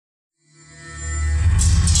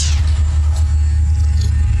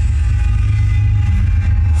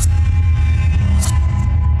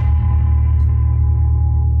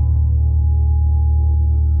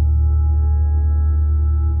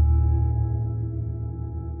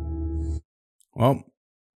Well,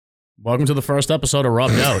 welcome to the first episode of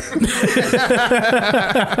Rubbed Out.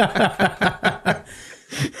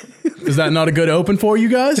 Is that not a good open for you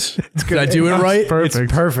guys? Did I do it right? Perfect.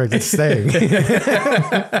 It's perfect. It's staying.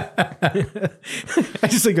 I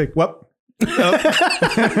just like what?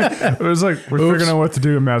 It was like, we're figuring out what to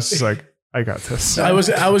do. And Matt's just like, I got this. I was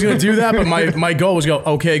going to do that, but my goal was go,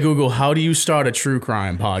 okay, Google, how do you start a true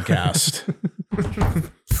crime podcast?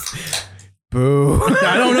 Boo.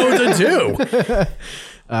 I don't know what to do.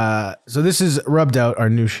 So this is Rubbed Out, our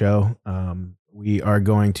new show. We are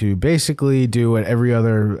going to basically do what every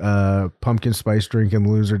other pumpkin spice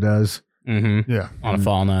drinking loser does Mm-hmm. Yeah. On a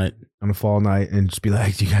fall night. on a fall night and just be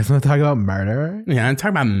like, do you guys want to talk about murder? Yeah, I'm talking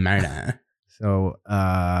about murder. So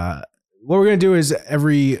what we're going to do is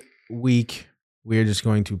every week we're just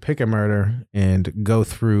going to pick a murder and go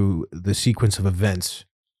through the sequence of events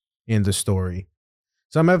in the story.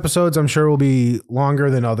 Some episodes I'm sure will be longer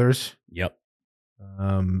than others. Yep.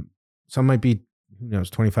 Some might be, who knows,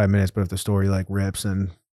 25 minutes, but if the story like rips,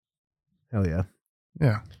 then hell yeah.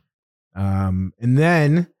 Yeah. And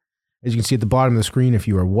then, as you can see at the bottom of the screen, if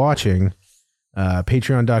you are watching,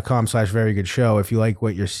 patreon.com/verygoodshow, if you like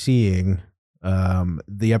what you're seeing,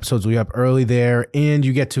 the episodes will be up early there, and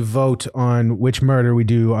you get to vote on which murder we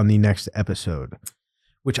do on the next episode,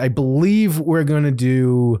 which I believe we're going to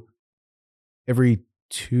do every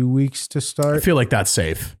 2 weeks to I start. feel like that's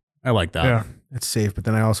safe. I like that. Yeah. That's safe, but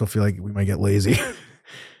then I also feel like we might get lazy.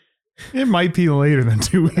 It might be later than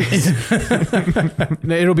 2 weeks.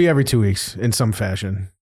 No, it'll be every 2 weeks in some fashion.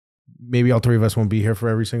 Maybe all three of us won't be here for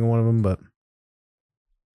every single one of them, but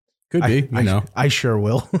Could be, I sure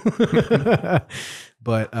will.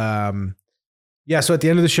 But yeah, so at the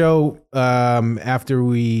end of the show, after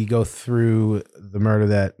we go through the murder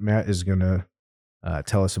that Matt is gonna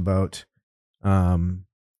tell us about,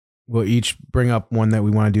 we'll each bring up one that we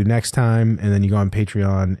want to do next time, and then you go on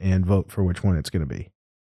Patreon and vote for which one it's gonna be.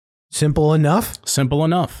 Simple enough? Simple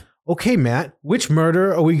enough. Okay, Matt, which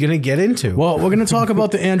murder are we gonna get into? Well, we're going to talk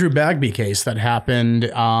about the Andrew Bagby case that happened.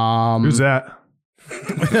 Who's that?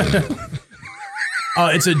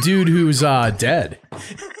 It's a dude who's dead.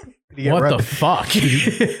 What the fuck? Did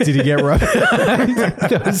he get roughed?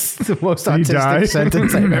 That was the most Did he die? autistic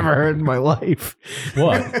sentence I've ever heard in my life.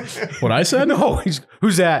 What? What I said? No,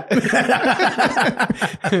 who's that?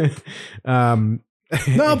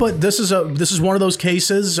 No, but this is one of those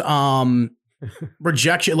cases.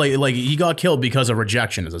 Rejection, like he got killed because of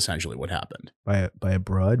rejection is essentially what happened by a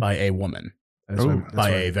broad, by a woman,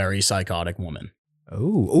 a very psychotic woman.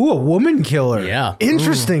 Oh, a woman killer. Yeah,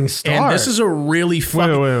 interesting start. And this is a really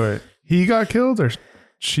fucking. Wait. He got killed or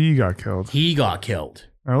she got killed? He got killed.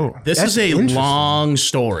 Oh, This That's is a interesting. long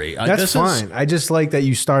story. That's This fine. is- I just like that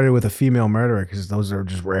you started with a female murderer because those are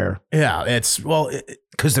just rare. Yeah,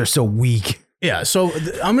 Because they're so weak. yeah. So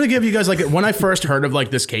I'm gonna give you guys when I first heard of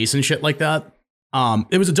this case and shit like that.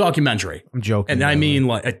 It was a documentary, I'm joking. and I mean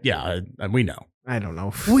we know. I don't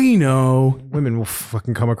know. We know. Women will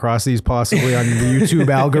fucking come across these possibly on the YouTube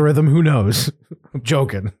algorithm. Who knows? I'm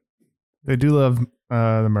joking. they do love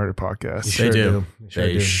the murder podcast. They They sure do. do.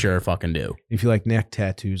 They sure fucking do. If you like neck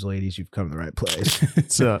tattoos, ladies, you've come to the right place.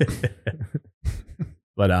 So,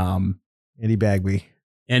 But Andy Bagby.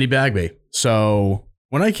 Andy Bagby. So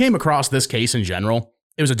when I came across this case in general,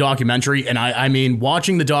 it was a documentary, and I mean,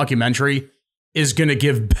 watching the documentary is gonna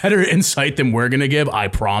give better insight than we're gonna give, I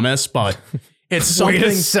promise. But it's Way something.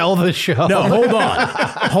 to sell the show. No,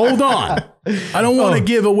 hold on. I don't want to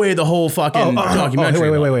give away the whole fucking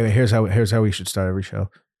documentary. Wait. Here's how we should start every show.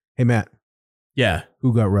 Hey Matt, Yeah,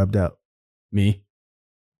 who got rubbed out? me,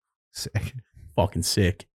 Sick. fucking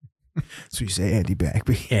sick. So you say Andy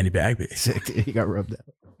Bagby. Andy Bagby. Sick. He got rubbed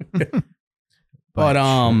out. But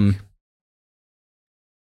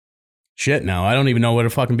shit. Now I don't even know where to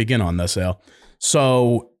fucking begin on this, Al.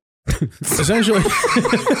 So essentially,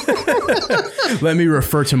 let me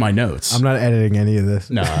refer to my notes. I'm not editing any of this.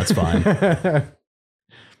 No, that's fine.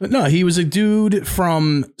 But no, he was a dude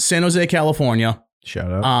from San Jose, California.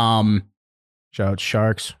 Shout out. Shout out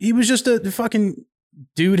Sharks. He was just a fucking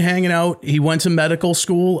dude hanging out. He went to medical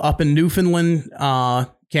school up in Newfoundland,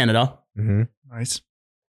 Canada. Mm-hmm. nice.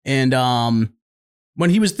 And when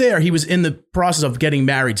he was there, he was in the process of getting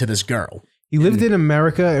married to this girl. He lived in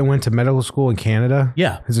America and went to medical school in Canada.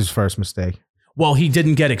 Yeah. This is his first mistake. Well, he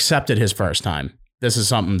didn't get accepted his first time. This is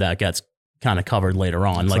something that gets kind of covered later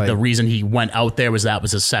on. It's Like the like- reason he went out there was that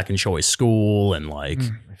was his second choice school, and like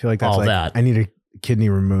I feel like that's all like, that. I need a kidney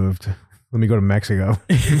removed. Let me go to Mexico.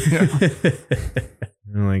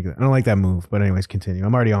 I don't like that move. But anyways, continue.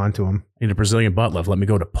 I'm already on to him. I need a Brazilian butt lift. Let me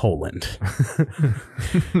go to Poland.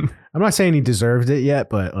 I'm not saying he deserved it yet,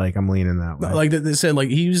 but like I'm leaning that way. Like they said, like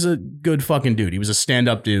he was a good fucking dude. He was a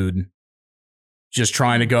stand-up dude. Just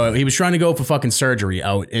trying to go. He was trying to go for fucking surgery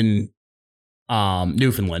out in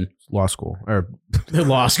Newfoundland. Law school or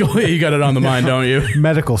Law school. You got it on the mind, don't you?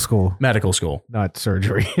 medical school. Medical school. Not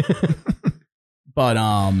surgery.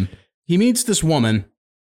 But he meets this woman.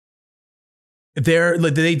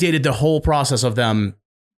 They dated the whole process of them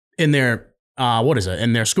in their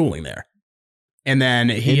in their schooling there. And then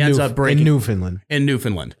he ends up breaking in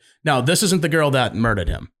Newfoundland. Now, this isn't the girl that murdered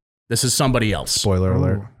him. This is somebody else. Spoiler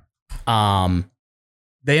alert.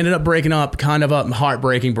 They ended up breaking up, kind of a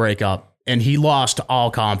heartbreaking breakup, and he lost all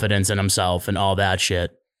confidence in himself and all that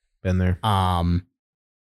shit. Been there. Kind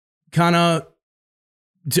of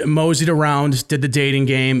moseyed around, did the dating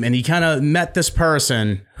game, and he kind of met this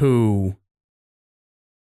person who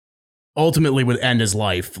ultimately would end his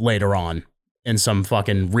life later on in some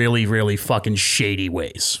fucking really, really fucking shady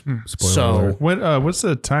ways. Spoiler alert. What's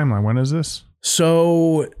the timeline? When is this?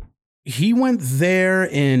 So he went there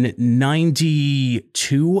in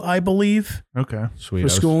 92, I believe. Okay. Sweet. For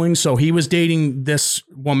schooling. So he was dating this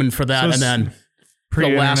woman for that. So and then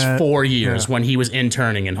the last 4 years when he was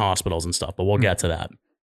interning in hospitals and stuff. But we'll get to that.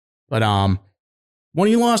 But when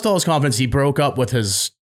he lost all his confidence, he broke up with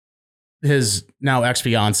his now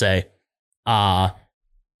ex-fiance.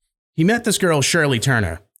 He met this girl, Shirley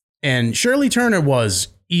Turner. And Shirley Turner was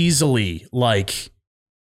easily like,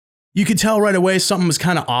 you could tell right away something was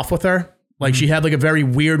kind of off with her. Like she had like a very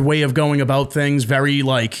weird way of going about things, very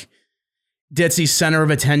like ditzy, center of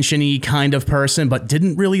attention-y kind of person, but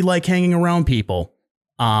didn't really like hanging around people.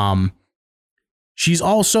 She's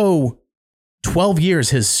also 12 years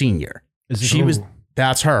his senior.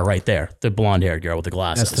 That's her right there, the blonde-haired girl with the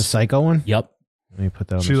glasses. That's the psycho one? Yep. Let me put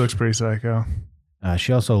that on. She looks pretty psycho.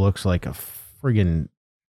 She also looks like a friggin'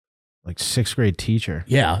 like 6th grade teacher.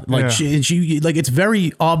 Yeah, like she like it's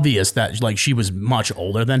very obvious that like she was much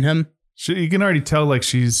older than him. You can already tell like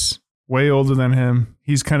she's way older than him.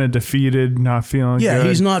 He's kind of defeated, not feeling good. Yeah,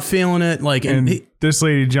 he's not feeling it. Like, and this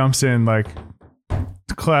lady jumps in like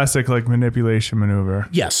classic like manipulation maneuver.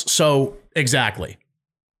 Yes, so exactly.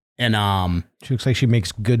 And she looks like she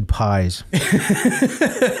makes good pies.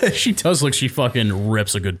 She does look. She fucking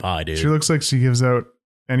rips a good pie, dude. She looks like she gives out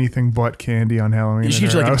anything but candy on Halloween. She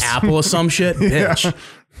gives like an apple or some shit, bitch.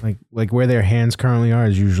 Like where their hands currently are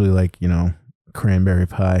is usually like cranberry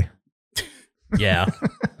pie. Yeah,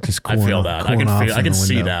 just I feel that. I can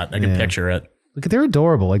see that. I can picture it. Look, they're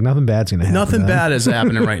adorable. Like nothing bad's gonna happen. Nothing bad is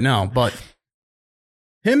happening right now. But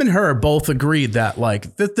him and her both agreed that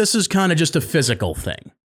like this is kind of just a physical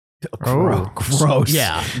thing. Oh, gross.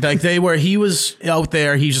 Yeah, like he was out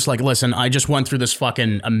there. He's just like, listen, I just went through this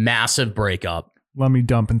fucking a massive breakup. Let me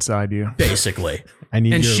dump inside you. Basically. I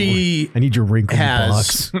need your wrinkly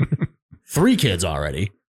box. 3 kids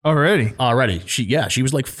already. Already. She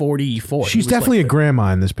was like 44. She's definitely a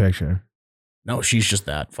grandma in this picture. No, she's just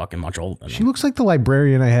that fucking much older than She looks like the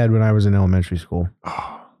librarian I had when I was in elementary school.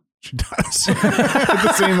 Oh, she does.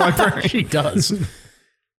 The same librarian. She does.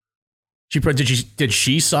 Did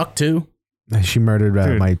she suck too? She murdered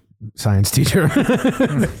my science teacher.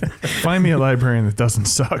 Find me a librarian that doesn't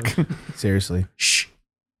suck. Seriously. Shh.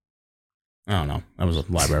 I don't know. That was a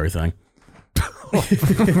library thing.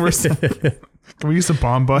 Can we use a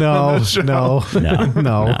bomb button? No.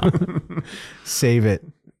 Save it.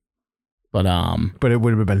 But it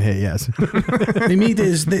would have been hit. Yes. They meet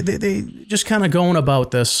this. They just kind of going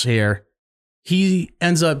about this here. He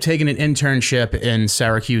ends up taking an internship in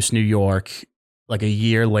Syracuse, New York, like a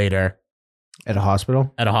year later. At a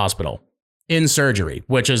hospital? At a hospital. In surgery,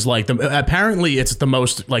 which is like apparently it's the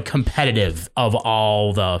most like competitive of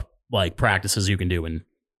all the like practices you can do in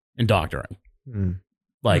doctoring.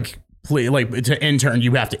 Like to intern,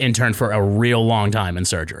 you have to intern for a real long time in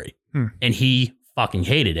surgery. And he fucking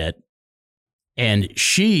hated it. And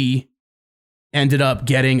she ended up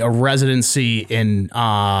getting a residency in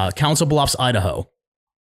Council Bluffs, Idaho,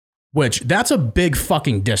 which that's a big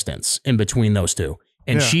fucking distance in between those two.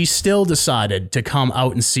 And she still decided to come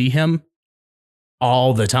out and see him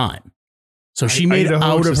all the time. So she made Idaho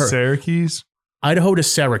out of to her Syracuse. Idaho to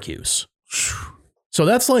Syracuse. So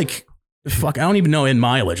that's like, fuck, I don't even know in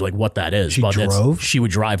mileage like what that is. She drove? She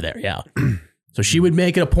would drive there, yeah. So she would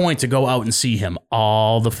make it a point to go out and see him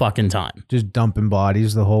all the fucking time. Just dumping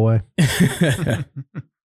bodies the whole way.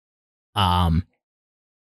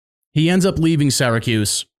 He ends up leaving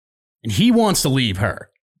Syracuse and he wants to leave her.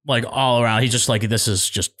 Like all around. He's just like, this is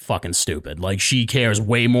just fucking stupid. Like she cares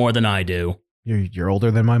way more than I do. You're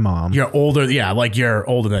older than my mom. You're older. Yeah, like you're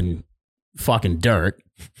older than fucking dirt.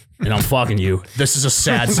 And I'm fucking you. This is a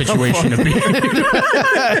sad situation to be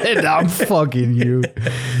in. And I'm fucking you.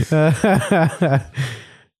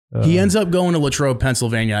 He ends up going to Latrobe,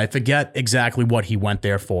 Pennsylvania. I forget exactly what he went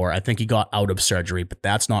there for. I think he got out of surgery, but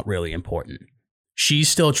that's not really important. She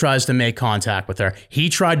still tries to make contact with her. He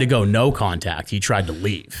tried to go no contact. He tried to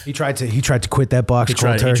leave. He tried to quit that box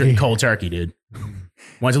cold He turkey. cold turkey, dude.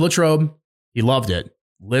 Went to Latrobe. He loved it.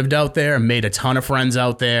 Lived out there. Made a ton of friends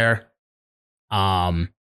out there. Don't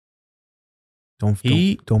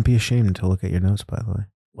be ashamed to look at your notes, by the way.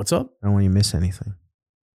 What's up? I don't want you to miss anything.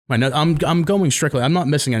 My note, I'm going strictly. I'm not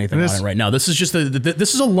missing anything on it right now. This is just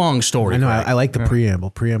this is a long story. I know. Right? I like the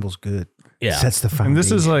preamble. Preamble's good. Yeah. Sets the foundation. And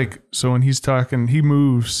this is like, so when he's talking, he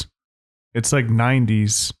moves. It's like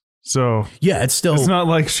 90s. So Yeah, it's still. it's not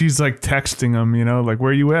like she's like texting him, you know, like,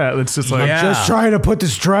 where you at? It's just like, Yeah. just trying to put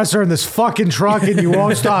this dresser in this fucking truck and you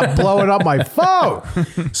won't stop blowing up my phone.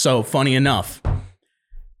 So funny enough,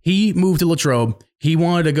 he moved to Latrobe. He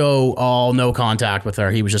wanted to go all no contact with her.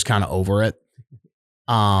 He was just kind of over it.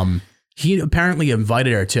 He apparently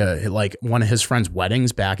invited her to like one of his friend's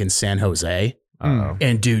weddings back in San Jose. Uh-oh.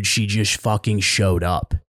 And dude, she just fucking showed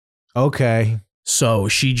up. Okay. So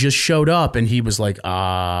she just showed up and he was like,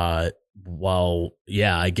 well,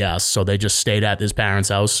 yeah, I guess. So they just stayed at his parents'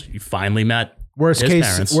 house. He finally met Worst his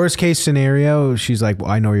parents. case scenario, she's like, well,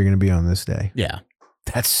 I know you're going to be on this day. Yeah.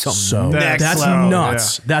 That's something. So Next that's level,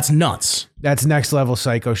 nuts. yeah. That's nuts. That's next level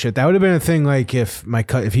psycho shit. That would have been a thing like if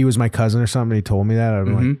he was my cousin or something, he told me that, I'd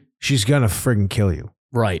be like, she's going to friggin' kill you.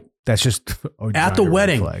 Right. That's just At the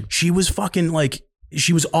wedding, she was fucking like,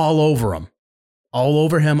 she was all over him. All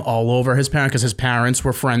over him, all over his parents, because his parents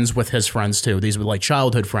were friends with his friends too. These were like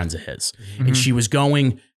childhood friends of his. And she was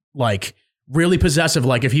going like really possessive.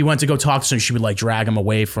 Like if he went to go talk to someone, she would like drag him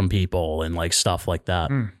away from people and like stuff like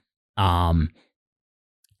that.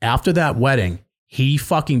 After that wedding, he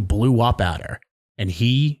fucking blew up at her. And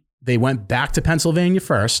they went back to Pennsylvania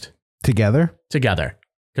first. together.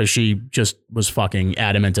 Because she just was fucking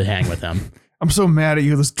adamant to hang with him. I'm so mad at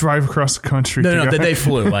you. Let's drive across the country. No, together. they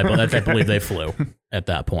flew. I believe they flew at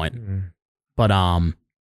that point. But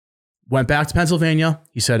went back to Pennsylvania.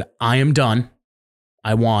 He said, I am done.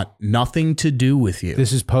 I want nothing to do with you.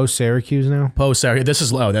 This is post Syracuse now, Post Syracuse. This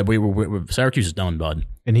is low. That we were Syracuse is done, bud.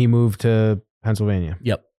 and he moved to Pennsylvania.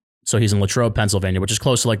 Yep. So he's in Latrobe, Pennsylvania, which is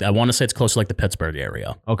close to like, I want to say it's close to like the Pittsburgh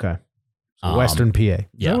area. Okay, so Western PA. Is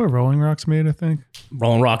Yeah. that where Rolling Rock's made, I think?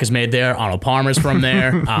 Rolling Rock is made there. Arnold Palmer's from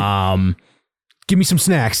there. Give me some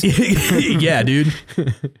snacks. Yeah, dude.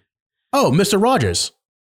 Oh, Mr. Rogers.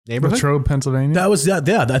 Neighborhood. Latrobe, Pennsylvania. That was that.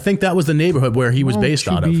 Yeah, I think that was the neighborhood where he was Won't based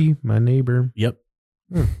you out of. be my neighbor. Yep.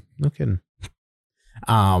 No kidding.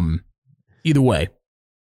 Either way,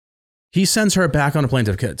 he sends her back on a plane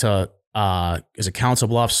to is it Council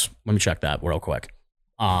Bluffs? Let me check that real quick.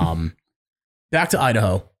 Back to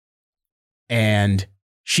Idaho, and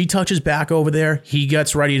she touches back over there. He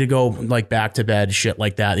gets ready to go like back to bed, shit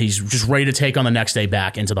like that. He's just ready to take on the next day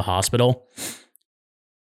back into the hospital.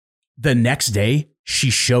 The next day, she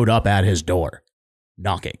showed up at his door,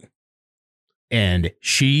 knocking, and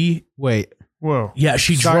she Whoa.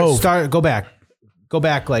 she drove. Go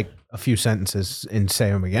back like a few sentences and say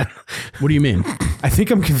them again. What do you mean? I think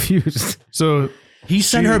I'm confused. So He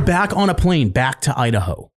sent her back on a plane back to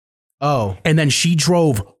Idaho. Oh, And then she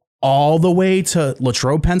drove all the way to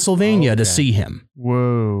Latrobe, Pennsylvania to see him.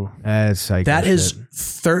 whoa. that's psycho That shit. is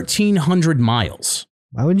 1,300 miles.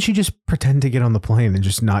 Why wouldn't she just pretend to get on the plane and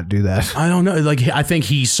just not do that? I don't know. Like, I think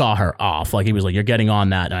he saw her off. Like, he was like, you're getting on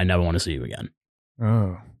that and I never want to see you again.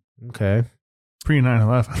 Oh. Okay. Pre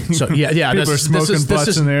 9/11. So, yeah. People are smoking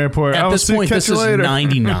butts in the airport. At I'll this see- point, catch this you is later.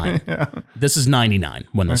 99. Yeah. This is 99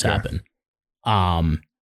 when this Okay. happened.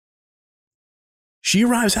 She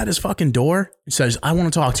arrives at his fucking door and says, I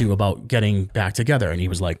want to talk to you about getting back together. And he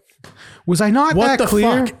was like, Was I not what that the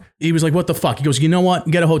clear? fuck? He was like, what the fuck? He goes, you know what?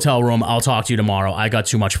 Get a hotel room. I'll talk to you tomorrow. I got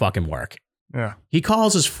too much fucking work. Yeah. He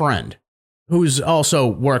calls his friend, who's also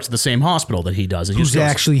works at the same hospital that he does. And Who's just goes,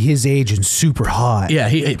 actually his age and super hot? yeah,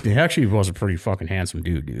 he actually was a pretty fucking handsome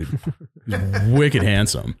dude. He was wicked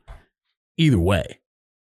handsome. Either way.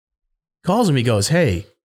 Calls him. He goes, hey,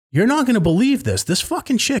 you're not going to believe this. This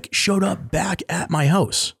fucking chick showed up back at my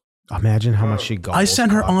house. Imagine how much she got. I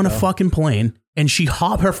sent her on a fucking plane and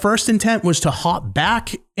her first intent was to hop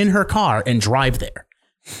back in her car and drive there.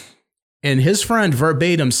 And his friend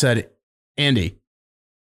verbatim said, Andy,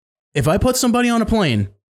 if I put somebody on a plane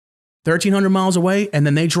 1,300 miles away and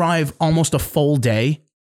then they drive almost a full day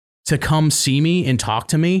to come see me and talk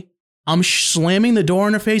to me, I'm slamming the door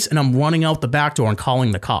in her face and I'm running out the back door and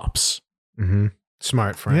calling the cops. Mm-hmm.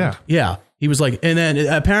 Smart friend. Yeah. Yeah. He was like, and then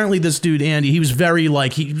apparently this dude, Andy, he was very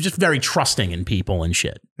like, he was just very trusting in people and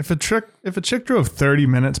shit. If a chick drove 30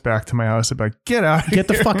 minutes back to my house, I'd be like, get out of Get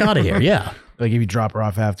the fuck out of here. Yeah. Like if you drop her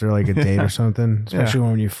off after like a date or something, especially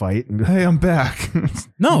when you fight. Hey, I'm back.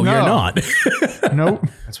 No, you're not. Nope.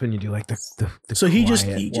 That's when you do like the So he just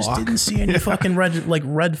walk. didn't see any fucking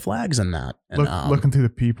red flags in that. And, Looking through the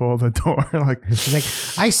peephole of the door, like, She's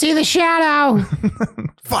like, I see the shadow.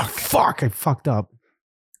 fuck, I fucked up.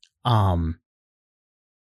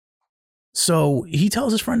 So he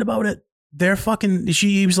tells his friend about it. They're fucking.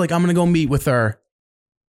 He was like, I'm gonna go meet with her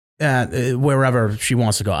at wherever she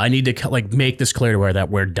wants to go. I need to like make this clear to her that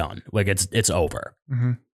we're done. Like it's over.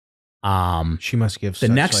 mm-hmm. She must give The such,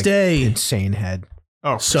 next like, day, insane head.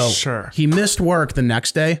 Oh, for so sure. he missed work the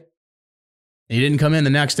next day. He didn't come in the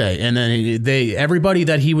next day, and then everybody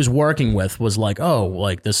that he was working with was like, "Oh,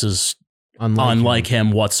 like this is unlike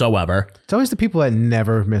him whatsoever." It's always the people that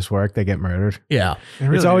never miss work that get murdered. Yeah, It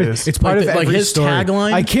really It's always is. it's part Like of like every his story.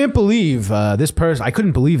 tagline. I can't believe this person. I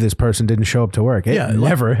couldn't believe this person didn't show up to work. It Yeah,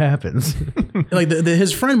 never happens. like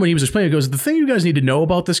his friend when he was explaining, it goes, "The thing you guys need to know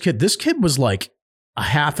about this kid was like a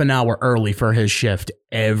half an hour early for his shift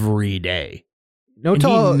every day. No And to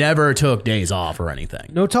he never took days off or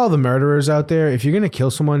anything." no to all the murderers out there. If you're gonna kill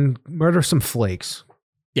someone, murder some flakes.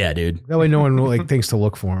 Yeah, dude. That way, no one like thinks to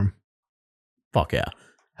look for him. Fuck yeah.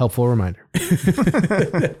 Helpful reminder.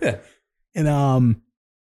 And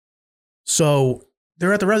so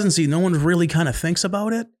they're at the residency. No one really kind of thinks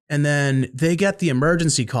about it. And then they get the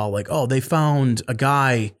emergency call like, oh, they found a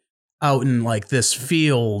guy out in like this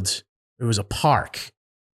field. It was a park.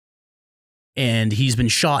 And he's been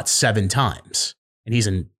shot 7 times. And he's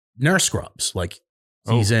in nurse scrubs. Like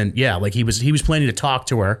he's in, yeah, like he was planning to talk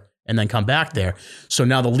to her and then come back there. So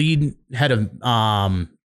now the lead head of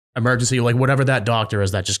emergency, like whatever that doctor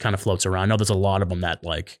is that just kind of floats around. I know there's a lot of them that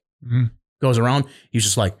like goes around. He's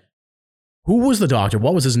just like, who was the doctor?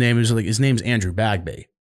 What was his name? He was like, his name's Andrew Bagby.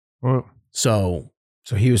 Whoa. So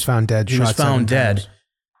he was found dead. he was shot found 7 dead. times.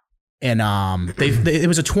 And it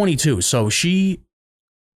was a 22. So she,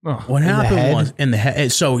 Oh. what happened head? was in the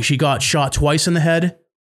head. So she got shot twice in the head,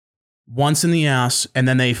 once in the ass, and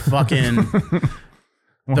then they fucking,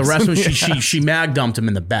 the rest was she mag dumped him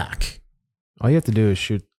in the back. All you have to do is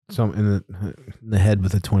shoot some in the head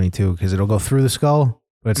with a 22 because it'll go through the skull,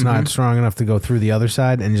 but it's not strong enough to go through the other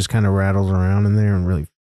side and just kind of rattles around in there and really.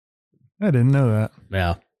 I didn't know that.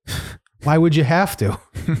 Yeah. Why would you have to?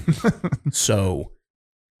 So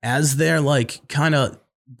as they're like kind of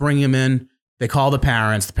bring him in, they call the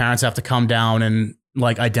parents. The parents have to come down and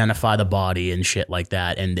like identify the body and shit like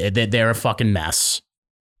that. And they're a fucking mess,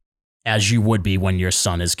 as you would be when your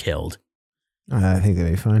son is killed. I think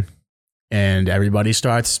they'd be fine. And everybody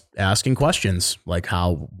starts asking questions like,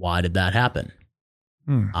 why did that happen?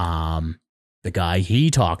 The guy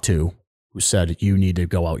he talked to who said, you need to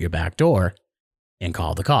go out your back door and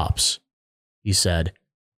call the cops. He said,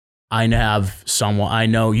 I have someone, I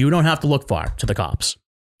know you don't have to look far to the cops.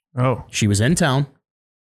 Oh, She was in town.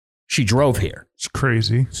 She drove here. it's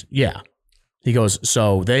crazy. Yeah. He goes,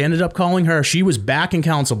 so they ended up calling her. She was back in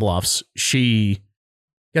Council Bluffs. She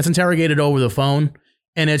gets interrogated over the phone,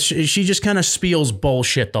 and she just kind of spiels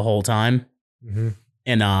bullshit the whole time. Mm-hmm.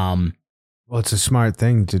 And Well, it's a smart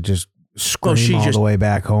thing to just scream she all just- the way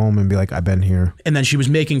back home and be like, I've been here. and then she was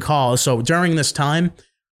making calls. So during this time,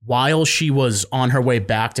 while she was on her way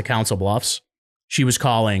back to Council Bluffs, she was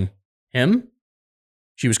calling him.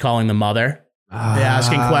 She was calling the mother.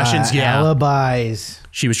 Asking questions. Yeah. Alibis.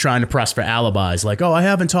 She was trying to press for alibis. Like, oh, I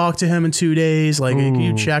haven't talked to him in 2 days. Like, are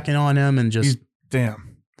you Ooh. checking on him? And just,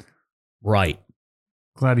 Damn. right.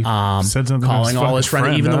 Glad he said something. Calling all his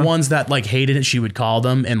friends, even huh? the ones that like hated it, she would call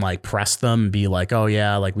them and like press them and be like, oh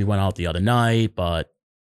yeah, like we went out the other night, but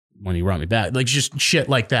when he brought me back, like just shit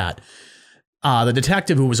like that. The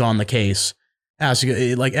detective who was on the case asked her,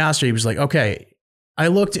 he was like, okay, I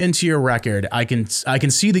looked into your record. I can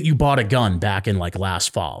see that you bought a gun back in like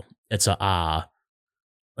last fall. It's a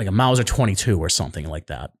like a Mauser 22 or something like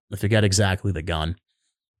that. I forget exactly the gun,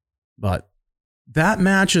 but that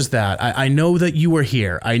matches that. I know that you were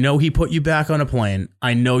here. I know he put you back on a plane.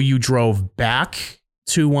 I know you drove back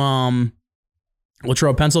to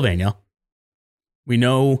Latrobe, Pennsylvania. We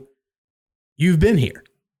know you've been here.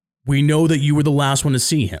 We know that you were the last one to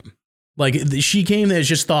see him. Like, she came there,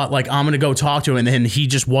 just thought, like, I'm going to go talk to him, and then he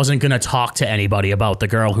just wasn't going to talk to anybody about the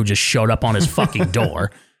girl who just showed up on his fucking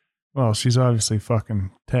door. Well, she's obviously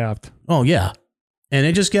fucking tapped. Oh, yeah. And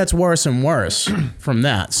it just gets worse and worse from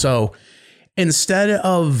that. So instead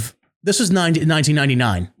of, this is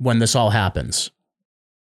 1999 when this all happens.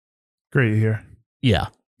 Great year. Yeah.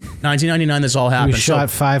 1999, this all He happened. was shot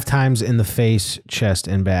 5 times in the face, chest,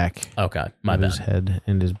 and back. Okay, my With bad. his head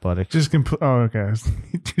and his buttocks. Just okay.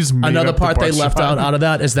 Just made Another up the part they butt left shot. out of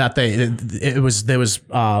that is that there was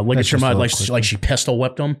ligature just a mud, little like she pistol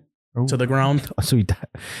whipped him Ooh. to the ground. Oh, so he died.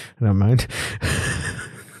 Never mind.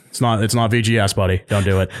 It's not VGS, buddy. Don't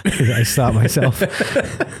do it. I stopped myself.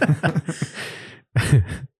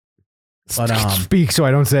 But Speak so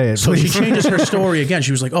I don't say it. so she please. changes her story again.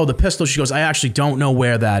 She was like, "Oh, the pistol." She goes, "I actually don't know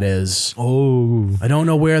where that is. Oh. I don't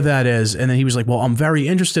know where that is." And then he was like, "Well, I'm very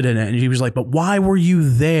interested in it." And he was like, "But why were you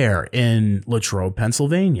there in Latrobe,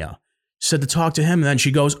 Pennsylvania?" She said to talk to him. And then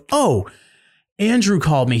she goes, "Oh, Andrew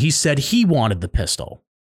called me. He said he wanted the pistol."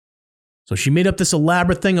 So she made up this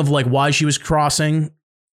elaborate thing of like why she was crossing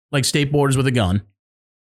like state borders with a gun.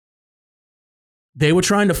 They were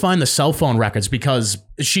trying to find the cell phone records because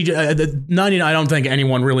I don't think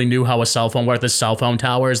anyone really knew how a cell phone worked. The cell phone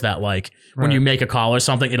towers that like when Right. you make a call or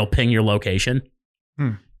something, it'll ping your location.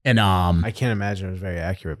 And I can't imagine it was very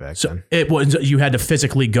accurate back so then. it was, you had to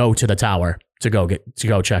physically go to the tower to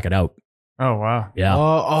go check it out. Oh wow. Yeah.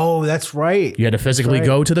 Oh, that's right. You had to physically right.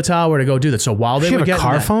 go to the tower to go do that. So while Did they she were have a getting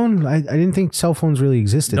car that- phone? I didn't think cell phones really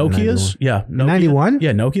existed. in Nokia's? 91. Yeah. Nokia. 91?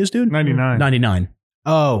 Yeah, Nokia's, dude. 99. 99.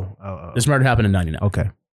 Oh. This murder happened in 99. Okay.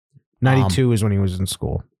 92 is when he was in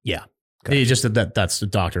school. Yeah. Gotcha. He just that's the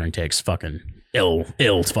doctoring takes fucking ill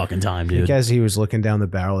fucking time, I dude. think as he was looking down the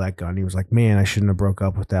barrel of that gun, he was like, man, I shouldn't have broke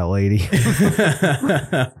up with that lady.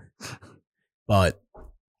 But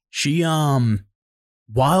she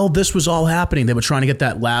while this was all happening, they were trying to get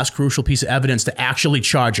that last crucial piece of evidence to actually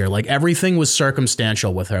charge her. Like everything was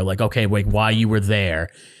circumstantial with her. Like, okay, wait, why you were there?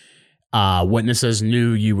 Witnesses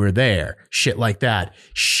knew you were there. Shit like that.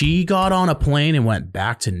 She got on a plane and went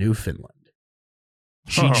back to Newfoundland.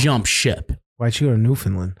 She Oh. jumped ship. Why'd she go to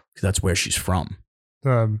Newfoundland? 'Cause that's where she's from.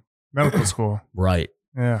 The medical school. Right.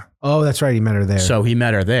 Yeah. Oh, that's right. He met her there. So he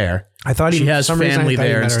met her there. I thought She has for some reason, I family thought he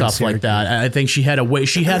there met and her in stuff like that. Syracuse. I think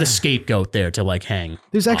she had a scapegoat there to like hang.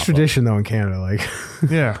 There's off of. extradition though in Canada. Like,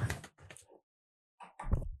 Yeah.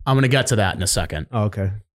 I'm going to get to that in a second. oh,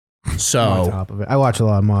 okay. I'm on So, top of it. I watch a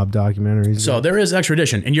lot of mob documentaries. there is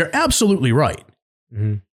extradition, and you're absolutely right.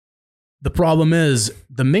 Mhm. The problem is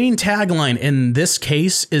the main tagline in this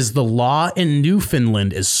case is the law in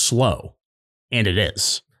Newfoundland is slow, and it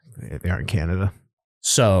is. They aren't in Canada.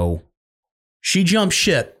 So she jumped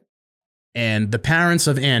ship, and the parents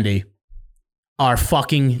of Andy are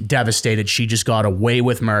fucking devastated. She just got away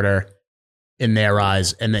with murder in their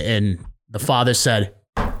eyes, and the father said,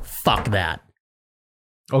 "Fuck that."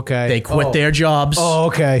 Okay. They quit their jobs. Oh,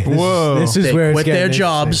 okay. Whoa. This is They where quit it's their getting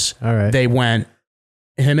jobs. interesting. All right. They went,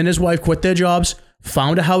 him and his wife quit their jobs,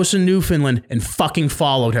 found a house in Newfoundland, and fucking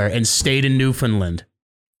followed her and stayed in Newfoundland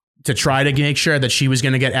to try to make sure that she was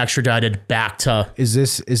going to get extradited back to Is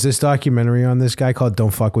this documentary on this guy called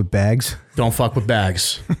 "Don't Fuck with Bags"? don't fuck with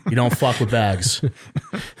bags. You don't fuck with bags.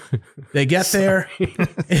 They get there.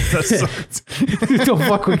 Don't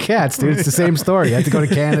fuck with cats, dude. It's the same story. You have to go to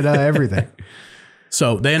Canada, everything.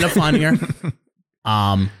 So they end up finding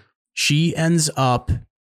her. She ends up,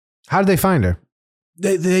 How did they find her?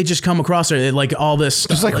 they just come across her. They like all this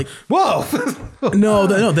stuff. Just like, whoa. No,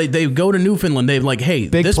 they go to Newfoundland. They're like, hey,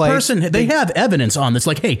 Big this place. person, they have evidence on this.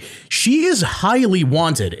 Like, hey, she is highly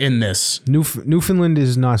wanted in this Newfoundland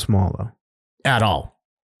is not small though. at all.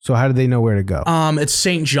 So how did they know where to go? It's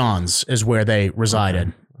St. John's is where they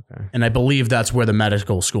resided. Okay. And I believe that's where the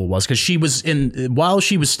medical school was because while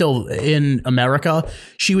she was still in America,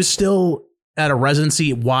 she was still at a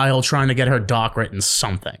residency while trying to get her doctorate in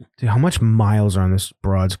something. Dude, how much miles are on this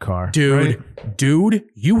broad's car? Dude,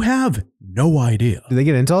 you have no idea. Did they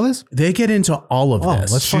get into all this? They get into all of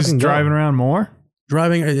this. let's She's fucking go. driving around more.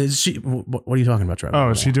 Driving, is she, what are you talking about driving? Oh,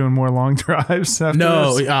 is she doing more long drives after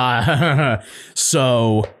No, this?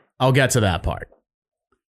 so I'll get to that part.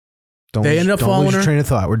 Don't They ended up don't following lose your her? train of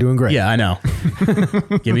thought. We're doing great. Yeah, I know.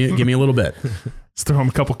 give me a little bit. Let's throw him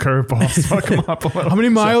a couple curveballs. Fuck him up a little. How many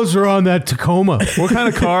miles are on that Tacoma? What kind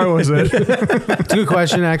of car was it? It's a good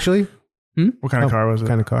question, actually. What kind of car was it? What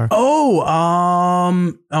kind of car?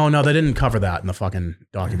 Oh no, they didn't cover that in the fucking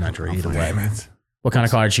documentary either way. Damn it. What kind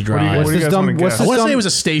of car did she What do you- drive? what do you this guys dumb- wanna what's guess? I this want to dumb- say it was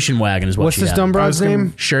a station wagon is what What's she this had. dumb broad's I was gonna-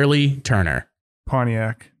 name? Shirley Turner.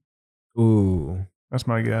 Pontiac. Ooh. That's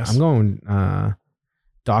my guess. I'm going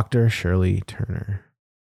Dr. Shirley Turner.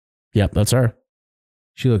 Yep, that's her.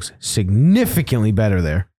 She looks significantly better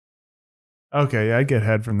there. Okay, yeah, I get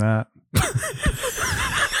head from that.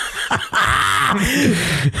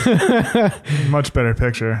 Much better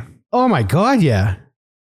picture. Oh my God, yeah.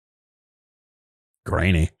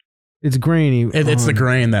 Grainy. It's grainy. It's the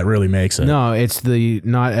grain that really makes it. No, it's the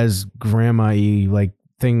not as grandma-y, like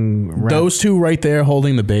thing. Those two right there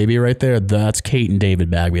holding the baby right there, that's Kate and David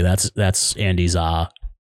Bagby. That's Andy's All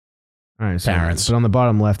right, so, parents. But on the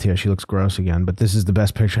bottom left here, she looks gross again. But this is the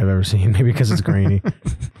best picture I've ever seen. Maybe because it's grainy.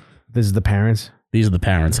 This is the parents. These are the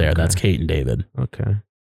parents there. Okay. That's Kate and David. Okay.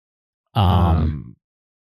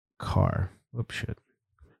 Car. Whoops, shit.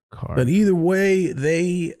 Car. But either way,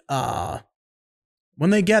 they when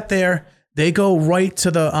they get there, they go right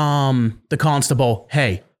to the constable.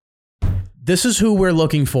 Hey, this is who we're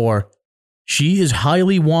looking for. She is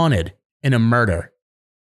highly wanted in a murder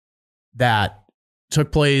that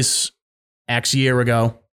took place X year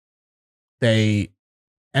ago. They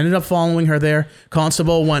ended up following her there.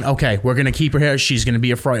 Constable went, okay, we're going to keep her here. She's going to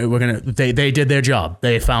be a fright. They did their job.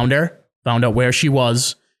 They found her, found out where she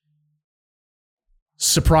was.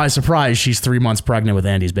 Surprise, surprise. She's 3 months pregnant with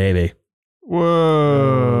Andy's baby.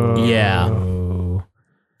 Whoa. Yeah.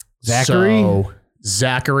 Zachary? So,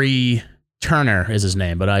 Zachary Turner is his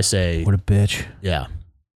name, but I say, What a bitch. yeah.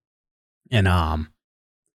 And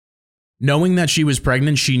knowing that she was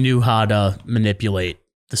pregnant, she knew how to manipulate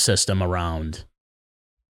the system around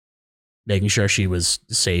making sure she was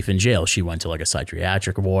safe in jail. She went to like a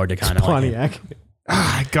psychiatric ward to kind of Pontiac.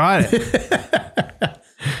 I got it.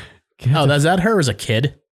 Oh, is that her as a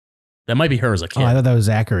kid? That might be her as a kid. Oh, I thought that was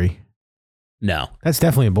Zachary. No. That's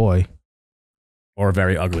definitely a boy. Or a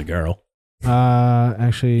very ugly girl.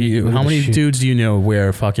 Actually, How many dudes do you know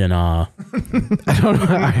wear fucking I don't know. All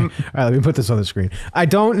right, let me put this on the screen. I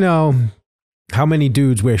don't know how many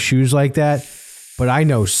dudes wear shoes like that, but I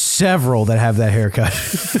know several that have that haircut.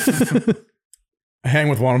 I hang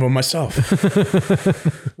with one of them myself.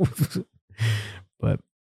 But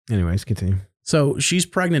anyways, continue. So she's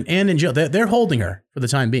pregnant and in jail. They're holding her for the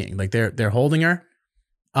time being. Like they're holding her.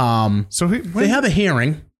 So They have a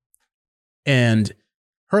hearing, and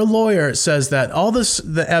her lawyer says that all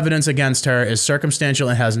the evidence against her is circumstantial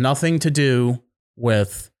and has nothing to do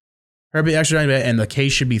with her being extradited, and the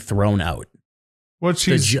case should be thrown out. what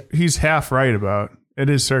he's half right about. It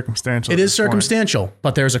is circumstantial. It is circumstantial,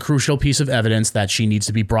 but there's a crucial piece of evidence that she needs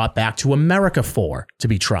to be brought back to America for to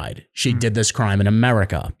be tried. She did this crime in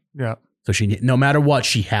America. Yeah. So no matter what,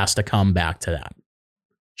 she has to come back to that.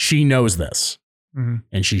 She knows this. Mm-hmm.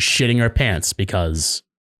 And she's shitting her pants because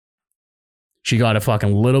she got a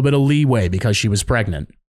fucking little bit of leeway because she was pregnant.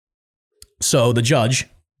 So the judge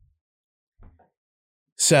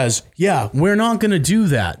says, yeah, we're not going to do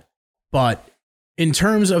that. But in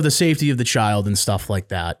terms of the safety of the child and stuff like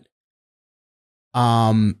that,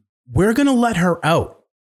 we're going to let her out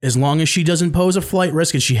as long as she doesn't pose a flight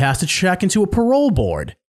risk and she has to check into a parole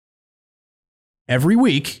board every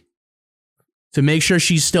week to make sure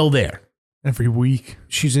she's still there. Every week.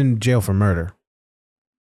 She's in jail for murder.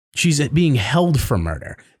 She's being held for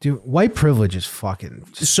murder. Dude, white privilege is fucking.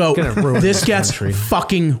 So this gets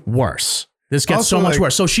fucking worse. This gets also so much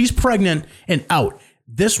worse. So she's pregnant and out.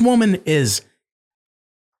 This woman is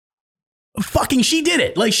fucking, she did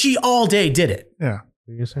it. Like she all day did it. Yeah.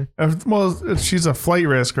 What are you saying? Well, she's a flight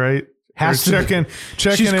risk, right? Has to checking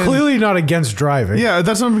She's in. clearly not against driving. Yeah,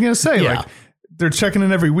 that's what I'm going to say. Yeah. Like, they're checking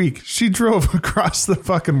in every week. She drove across the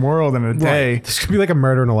fucking world in a day. This could be like a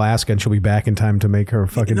murder in Alaska, and she'll be back in time to make her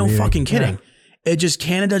fucking. No meeting. fucking kidding. Yeah.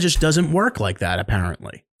 Canada just doesn't work like that.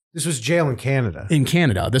 Apparently, This was jail in Canada. in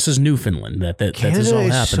Canada, this is Newfoundland. That this Canada is all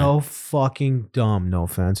is happening. so fucking dumb. No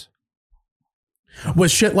offense. With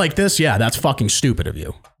shit like this, yeah, that's fucking stupid of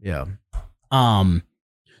you. Yeah.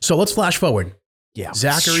 So let's flash forward. Yeah.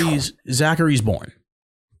 Zachary's born.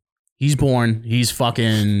 He's born. He's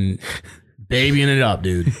fucking babying it up,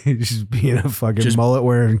 dude. Just being a fucking mullet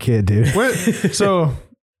wearing kid, dude. What? So,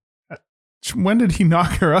 when did he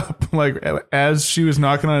knock her up? Like, as she was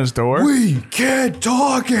knocking on his door? We can't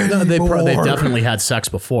talk anymore. They definitely had sex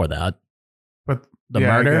before that. But The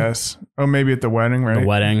murder? I guess. Oh, maybe at the wedding, right? The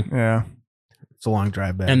wedding. Yeah. It's a long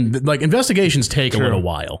drive back. And like investigations take True. a little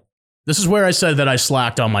while. This is where I said that I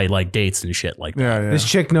slacked on my like dates and shit like that. Yeah, yeah. This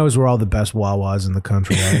chick knows where all the best Wawas in the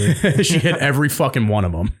country are. She hit every fucking one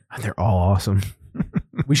of them. They're all awesome.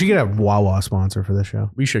 We should get a Wawa sponsor for this show.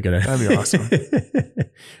 We should get it. That'd be awesome.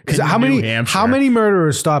 Because how many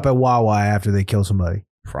murderers stop at Wawa after they kill somebody?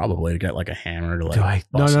 Probably to get like a hammer to like.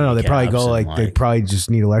 No. They probably go like they probably just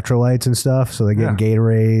need electrolytes and stuff, so they get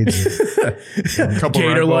Gatorades, A couple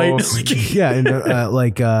Gator Red light. Bulls. yeah, and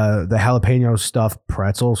the jalapeno stuffed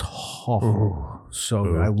pretzels. Oh, so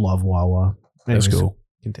good. I love Wawa. That's Anyways, cool.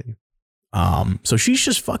 Continue. So she's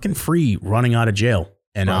just fucking free running out of jail,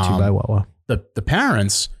 and Brought to you by Wawa. the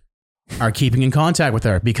parents are keeping in contact with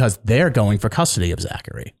her because they're going for custody of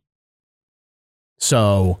Zachary.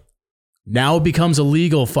 So now it becomes a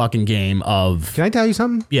legal fucking game of. Can I tell you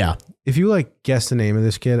something? Yeah. if you like guess the name of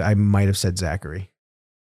this kid, I might have said Zachary.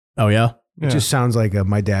 Oh yeah, It just sounds like a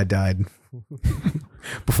my dad died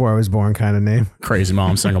before I was born kind of name. crazy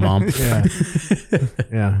mom, single mom. Yeah.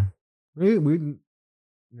 Yeah. We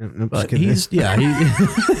no, But just kidding.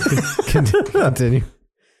 Continue.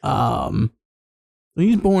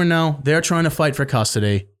 He's born now. They're trying to fight for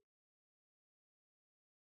custody.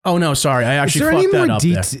 Oh no, sorry, I actually fucked that up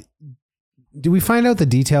there. Do we find out the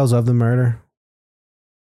details of the murder?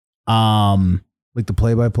 Like the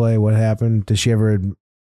play-by-play, what happened? Did she ever?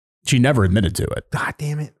 She never admitted to it. God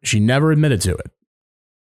damn it! She never admitted to it.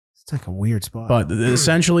 It's like a weird spot. But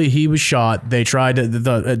essentially, he was shot. They tried to,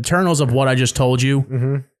 the internals of what I just told you.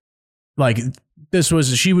 Mm-hmm. Like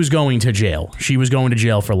she was going to jail. She was going to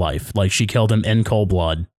jail for life. Like she killed him in cold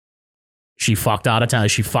blood. She fucked out of town.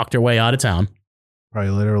 She fucked her way out of town.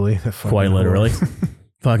 Probably literally. Quite literally.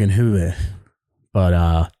 Fucking who?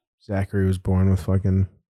 But Zachary was born with fucking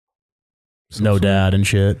no dad and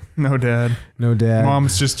shit. No dad. No dad.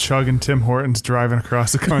 Mom's just chugging Tim Hortons driving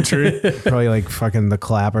across the country. Probably like fucking the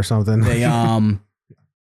clap or something.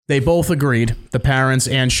 They both agreed, the parents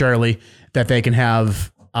and Shirley, that they can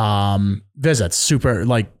have visits,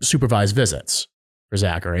 supervised visits for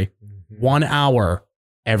Zachary. 1 hour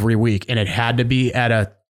every week, and it had to be at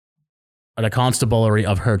a constabulary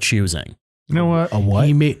of her choosing. You know what? A what?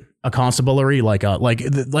 He made a constabulary, like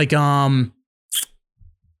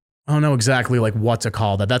I don't know exactly like what to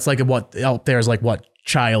call that. That's like what out there is like what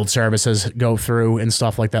child services go through and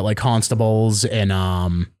stuff like that, like constables and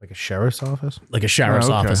like a sheriff's office. like a sheriff's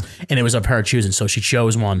Oh, okay. office, and it was of her choosing. So she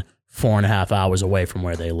chose one 4.5 hours away from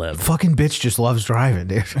where they live. Fucking bitch just loves driving,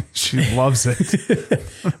 dude. She loves it.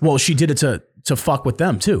 Well, she did it to fuck with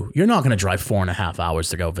them too. You're not going to drive 4.5 hours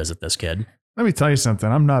to go visit this kid. Let me tell you something.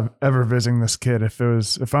 I'm not ever visiting this kid. If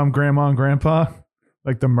I'm grandma and grandpa,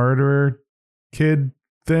 like the murderer kid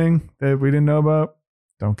thing that we didn't know about,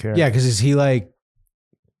 don't care. Yeah, because is he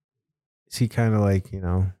kind of like,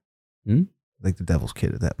 like the devil's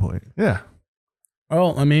kid at that point? Yeah.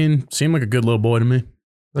 Well, I mean, seemed like a good little boy to me.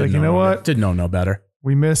 Like, Didn't you know what? Didn't know no better.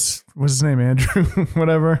 We miss, what's his name? Andrew,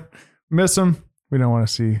 whatever. Miss him. We don't want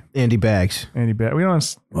to see Andy Baggs. Andy Baggs. We don't want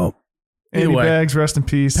to. Well, Andy anyway. Baggs, rest in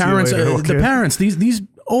peace. See you Parents, later, little the kid. parents, these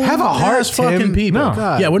old Have a heart, ass fucking Tim. people. No.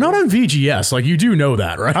 God. Yeah, we're not on VGS. Like, you do know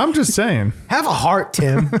that, right? I'm just saying. Have a heart,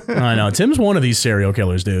 Tim. I know. Tim's one of these serial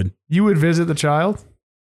killers, dude. You would visit the child?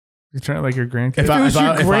 You're trying like your grandkid? If I was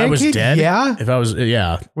grandkid, dead, yeah. If I was,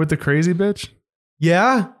 yeah. With the crazy bitch?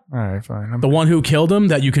 Yeah. All right, fine. The one who killed him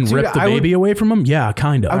that you can Dude, rip the I would- baby away from him? Yeah,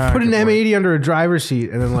 kind I of. would put an good point. M80 under a driver's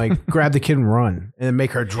seat and then like grab the kid and run and then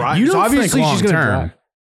make her drive. You So don't obviously think she's long gonna term.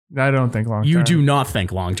 drive. I don't think long You term. do not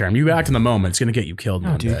think long term. You act in the moment. It's going to get you killed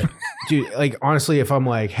one day. Dude, like honestly, if I'm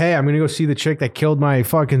like, hey, I'm gonna go see the chick that killed my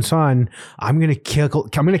fucking son, I'm gonna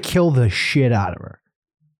kill the shit out of her.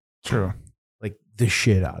 True. Like the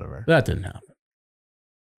shit out of her. That didn't happen.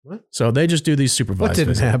 What? So they just do these supervised What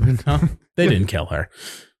didn't visits. happen? Huh? They didn't kill her.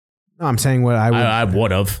 No, I'm saying what I would. I would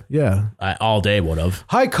have. Yeah. I all day would have.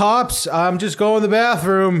 Hi, cops. I'm just going to the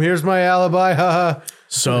bathroom. Here's my alibi. Haha.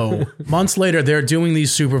 So months later, they're doing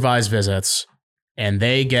these supervised visits, and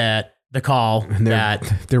they get the call that,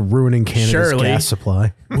 They're ruining Canada's Shirley. gas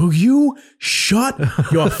supply. will you shut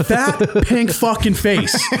your fat pink fucking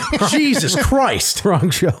face? Jesus Christ. Wrong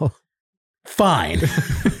show. Fine.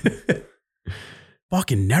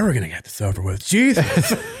 Fucking never gonna get this over with.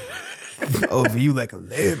 Jesus. Over you like a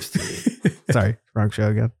lipstick. Sorry, wrong show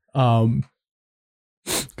again.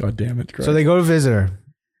 God damn it. So they go to visit her.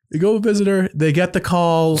 They go visit her. They get the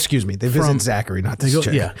call. Excuse me. They visit From- Zachary, not They this go,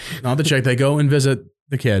 chick. yeah, not the chick. They go and visit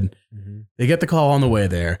the kid. Mhm. They get the call on the way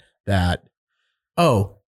there that,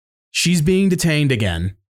 oh, she's being detained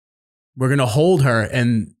again. We're going to hold her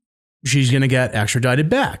and she's going to get extradited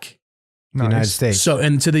back. Nice. United States. So,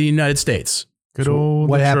 and to the United States. Good So old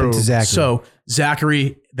what happened to Latrobe. Zachary? So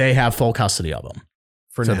Zachary, they have full custody of him.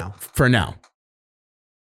 for So now. For now.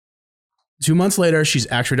 2 months later, she's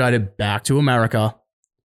extradited back to America.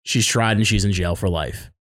 She's tried and she's in jail for life.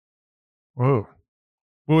 Whoa.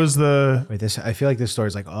 What was the... Wait, this. I feel like this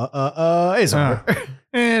story's like, it's over.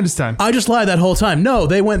 And it's time. I just lied that whole time. No,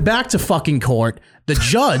 they went back to fucking court. The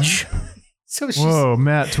judge, So she's, Whoa,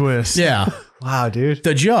 Matt Twist. yeah, wow, dude.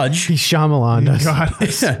 the judge, He Shyamalan us.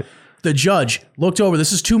 God. the judge looked over.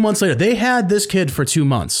 This is 2 months later. They had this kid for 2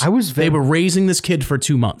 months. They were raising this kid for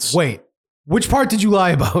 2 months. Wait, which part did you lie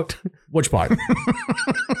about? Which part?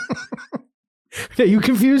 Are you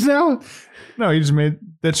confused now? No, he just made...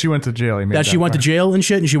 That she went to jail. He made That she went to part. jail and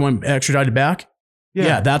shit and she went extradited back?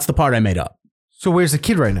 Yeah, that's the part I made up. So where's the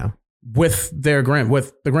kid right now? With the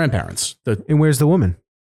grandparents. And where's the woman?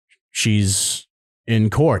 She's in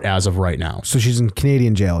court as of right now. So she's in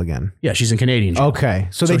Canadian jail again. Yeah, she's in Canadian jail. Okay.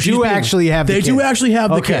 So they she's do actually have the They kid. do actually have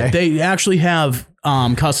the Okay. kid. They actually have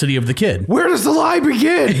custody of the kid. Where does the lie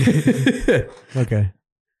begin? Okay.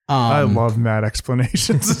 I love mad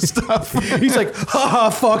explanations and stuff. He's like, haha,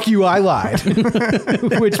 fuck you, I lied.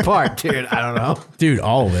 Which part, dude? I don't know. Dude,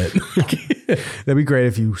 all of it. That'd be great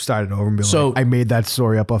if you started over and be So- like, I made that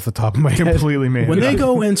story up off the top of my head. Completely made When it they up.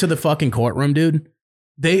 go into the fucking courtroom, dude,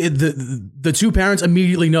 the two parents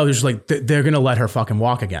immediately know there's like they're gonna let her fucking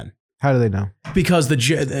walk again How do they know? because the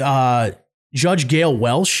Judge Gail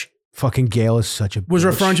Welsh Fucking Gail is such a was bitch.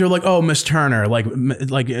 referring to her like, oh, Miss Turner, like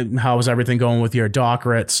how is everything going with your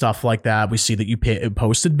doctorate, stuff like that. We see that you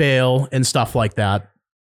posted bail and stuff like that.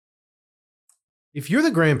 If you're the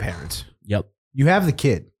grandparents, Yep. you have the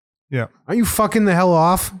kid. Yeah. Aren't you fucking the hell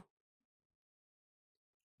off?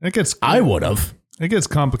 I would have. It gets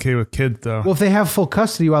complicated with kids though. Well, if they have full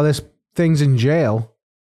custody while this thing's in jail,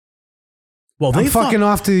 Well, I'm they fucking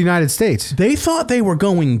off to the United States. They thought they were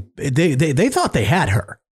going. They thought they had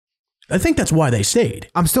her. I think that's why they stayed.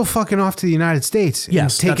 I'm still fucking off to the United States. and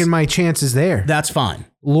Yes, taking that's- my chances there. That's fine.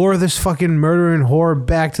 Lure this fucking murdering whore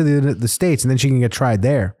back to the States, and then she can get tried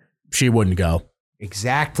there. She wouldn't go.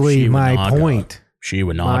 Exactly She would my not go. point. She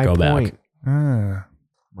would not My go point. Ah.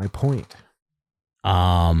 My point.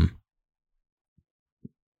 back.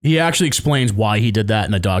 He actually explains why he did that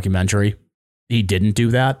in the documentary. He didn't do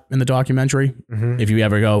that in the documentary. Mm-hmm. If you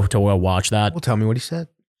ever go to watch that, Well, tell me what he said.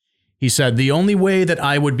 he said the only way that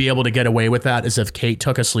I would be able to get away with that is if Kate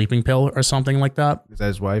took a sleeping pill or something like that. Is that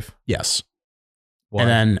his wife? Yes. Why? And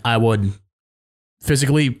then I would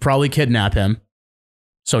physically probably kidnap him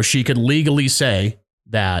so she could legally say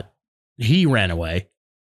that he ran away.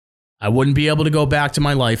 I wouldn't be able to go back to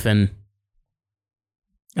my life and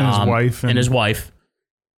And his wife. and his wife.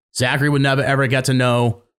 Zachary would never ever get to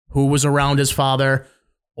know who was around his father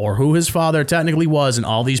or who his father technically was, and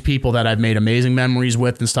all these people that I've made amazing memories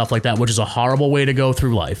with and stuff like that, which is a horrible way to go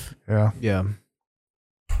through life. Yeah. Yeah.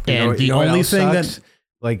 And the what only else thing sucks? that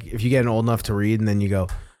like, if you get old enough to read and then you go,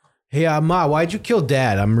 hey, Ma, why'd you kill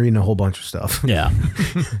Dad? I'm reading a whole bunch of stuff. yeah.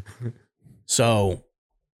 So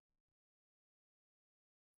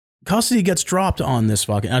custody gets dropped on this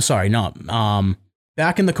fucking.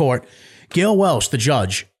 Back in the court, Gail Welsh, the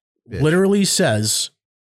judge, Bitch. literally says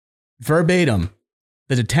verbatim,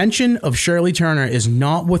 the detention of Shirley Turner is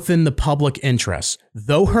not within the public interest.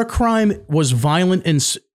 Though her crime was violent,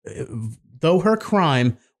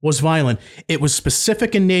 it was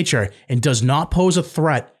specific in nature and does not pose a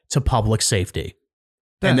threat to public safety.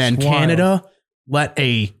 And then That's wild. Canada let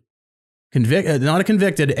a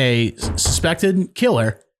suspected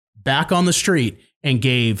killer back on the street and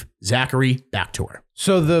gave Zachary back to her.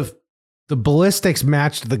 So the ballistics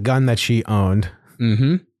matched the gun that she owned.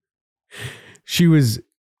 Mm-hmm. She was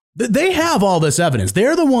They have all this evidence.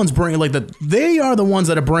 They're the ones they are the ones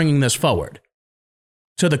that are bringing this forward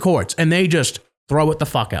to the courts, and they just throw it the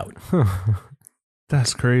fuck out.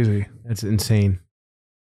 That's crazy. That's insane.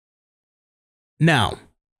 Now,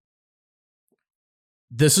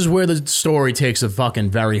 this is where the story takes a fucking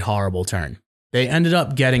very horrible turn. They ended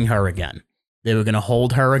up getting her again. They were going to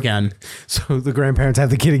hold her again. So the grandparents have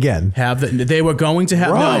the kid again. They were going to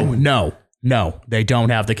have Run. No, they don't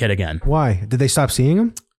have the kid again. Why? Did they stop seeing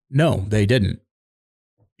him? No, they didn't.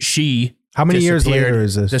 She How many years disappeared. later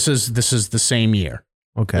is this? This is the same year.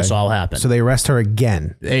 Okay. This all happened. So they arrest her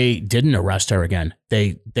again. They didn't arrest her again.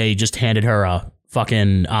 They just handed her a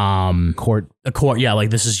fucking Court. a court. Yeah, like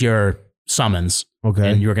this is your summons, Okay.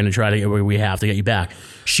 and you're gonna try to get. We have to get you back.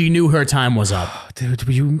 She knew her time was up. Dude,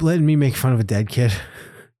 were you letting me make fun of a dead kid?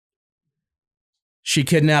 She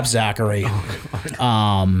kidnapped Zachary.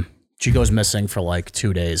 She goes missing for like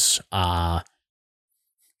 2 days.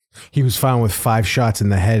 He was found with 5 shots in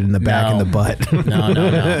the head, in the back, and the butt. No.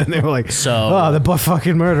 And they were like, So oh, the butt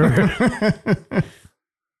fucking murderer.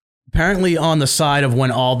 apparently on the side of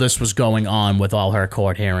when all this was going on with all her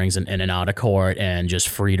court hearings and in and out of court and just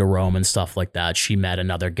free to roam and stuff like that, she met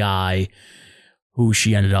another guy who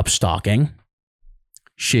she ended up stalking.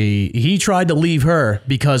 He tried to leave her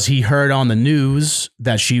because he heard on the news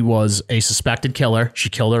that she was a suspected killer. She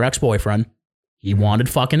killed her ex-boyfriend. He wanted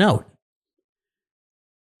fucking out.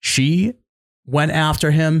 She went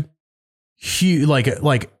after him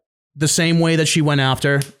like the same way that she went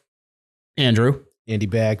after Andrew. Andy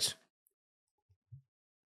Bags.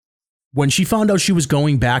 When she found out she was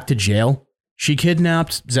going back to jail, she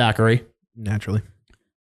kidnapped Zachary. Naturally.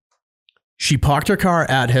 She parked her car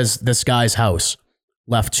at this guy's house,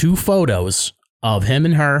 left 2 photos of him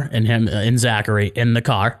and her and him and Zachary in the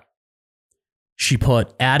car. She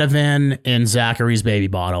put Ativan in Zachary's baby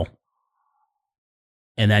bottle.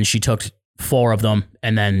 And then she took 4 of them,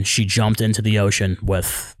 and then she jumped into the ocean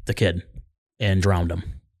with the kid and drowned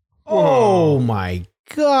him. Oh my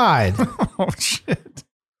God. Oh, shit.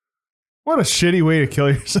 What a shitty way to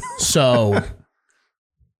kill yourself. So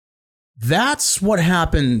that's what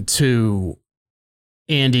happened to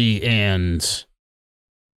Andy and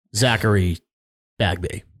Zachary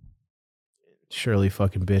Bagby. Shirley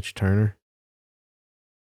fucking bitch Turner.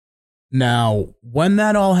 Now, when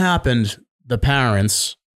that all happened, the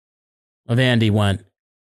parents of Andy went,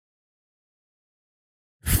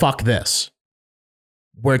 fuck this.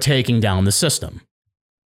 We're taking down the system.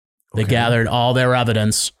 They gathered all their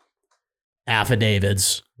evidence,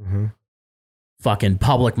 affidavits, fucking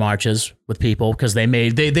public marches with people, because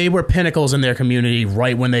they were pinnacles in their community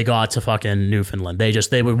right when they got to fucking Newfoundland. They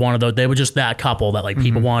were just that couple that like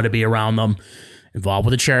people wanted to be around them, involved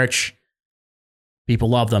with the church. People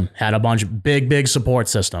loved them, had a bunch of big support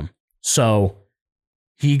system. So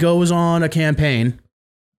he goes on a campaign.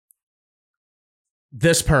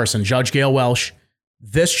 This person, Judge Gail Welsh,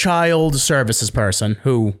 this child services person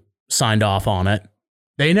who signed off on it,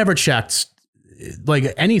 they never checked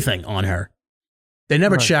like anything on her. They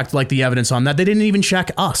never checked like the evidence on that. They didn't even check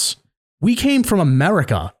us. We came from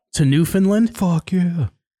America to Newfoundland. Fuck yeah.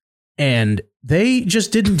 And they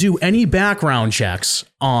just didn't do any background checks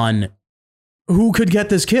on who could get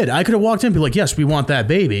this kid. I could have walked in and be like, yes, we want that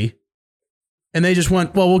baby. And they just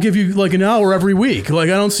went, well, we'll give you like an hour every week. Like,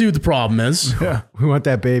 I don't see what the problem is. Yeah, we want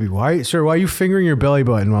that baby. Why, sir, why are you fingering your belly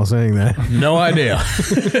button while saying that? No idea.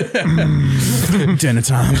 Dinner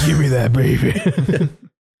time. Give me that baby.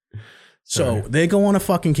 So they go on a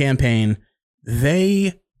fucking campaign.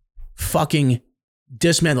 They fucking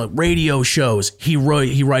dismantle radio shows. He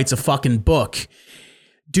writes a fucking book.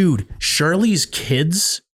 Dude, Shirley's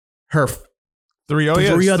kids, her three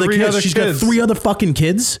other kids. She's got 3 other fucking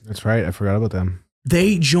kids. That's right. I forgot about them.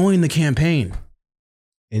 They join the campaign.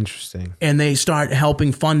 Interesting. And they start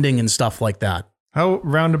helping funding and stuff like that. How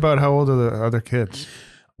old are the other kids?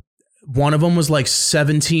 One of them was like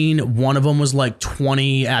 17. One of them was like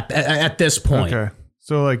 20 at this point. Okay.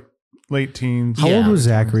 So like late teens. How old was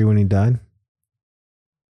Zachary when he died?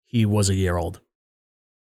 He was a year old.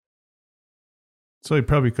 So he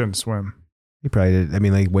probably couldn't swim. He probably did. I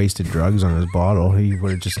mean, like wasted drugs on his bottle. He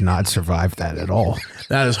would have just not survived that at all.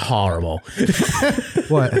 That is horrible.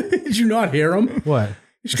 What? Did you not hear him? What?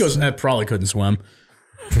 He just goes, I probably couldn't swim.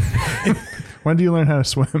 When do you learn how to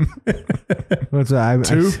swim? What's that?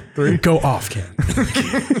 2, 3? Go off, Ken.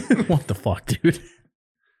 What the fuck, dude?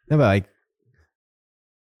 No, but like,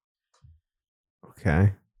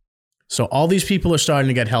 okay. So all these people are starting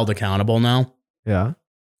to get held accountable now. Yeah.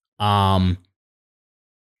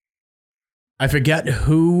 I forget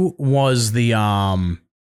who was the I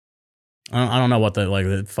don't know what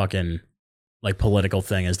the fucking like political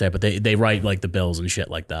thing is there, but they write like the bills and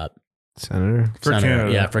shit like that. Senator for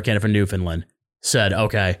Canada. Yeah, for Canada, for Newfoundland. Said,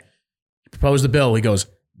 okay, proposed the bill. He goes,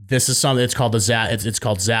 this is something, it's called it's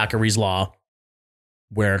called Zachary's Law.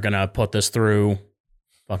 We're gonna put this through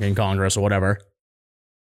fucking Congress or whatever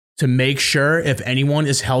to make sure if anyone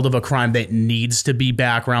is held of a crime that needs to be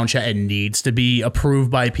background checked, it needs to be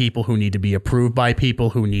approved by people who need to be approved by people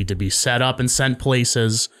who need to be set up and sent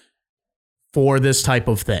places for this type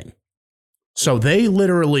of thing. So they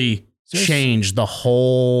literally changed the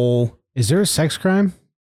whole. Is there a sex crime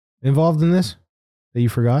involved in this that you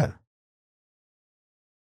forgot?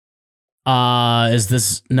 Is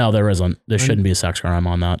this? No, there isn't. There shouldn't be a sex crime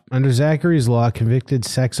on that. Under Zachary's law, convicted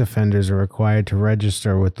sex offenders are required to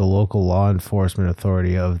register with the local law enforcement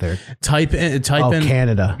authority of their type in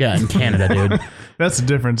Canada. Yeah, in Canada, dude. That's a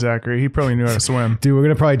different Zachary. He probably knew how to swim. Dude, we're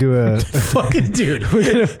gonna probably do a fucking dude.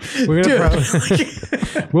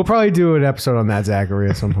 We'll probably do an episode on that Zachary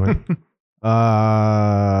at some point.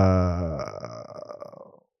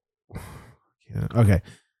 Okay.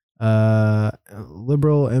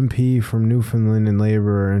 Liberal MP from Newfoundland and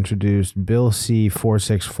Labor introduced Bill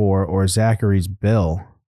C-464, or Zachary's Bill,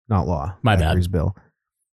 not law. My Zachary's bad.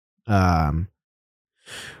 Bill.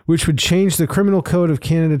 Which would change the criminal code of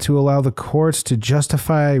Canada to allow the courts to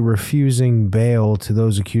justify refusing bail to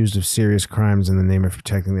those accused of serious crimes in the name of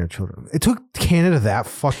protecting their children. It took Canada that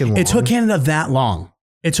fucking long. It took Canada that long.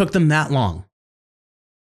 It took them that long.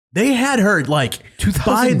 They had her like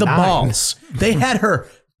by the balls. They had her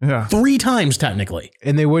 3 times technically.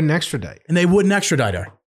 And they wouldn't extradite. her.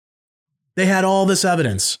 They had all this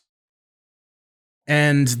evidence.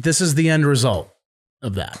 And this is the end result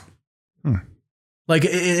of that. Like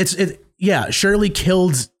Shirley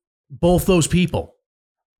killed both those people.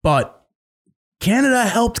 But Canada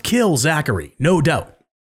helped kill Zachary, no doubt.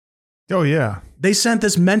 Oh yeah. They sent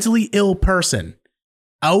this mentally ill person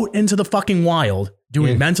out into the fucking wild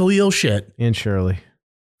doing mentally ill shit. And Shirley.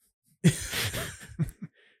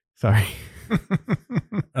 Sorry.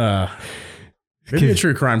 Maybe a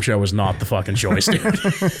true crime show was not the fucking choice, dude.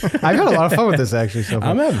 I've had a lot of fun with this, actually. So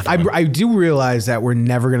far. I do realize that we're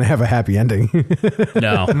never going to have a happy ending.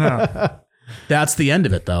 No. That's the end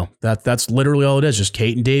of it, though. That's literally all it is. Just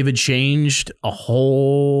Kate and David changed a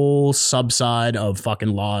whole subside of fucking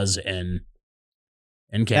laws in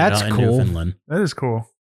Canada and Newfoundland. That is cool.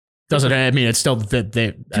 Doesn't I mean it's still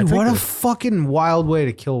Dude, what a fucking wild way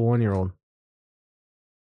to kill a 1-year-old.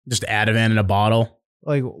 Just Ativan in a bottle.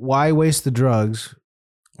 Like, why waste the drugs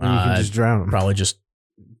when you can just drown him? Probably just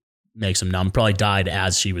makes him numb. Probably died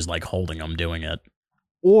as she was like holding him doing it.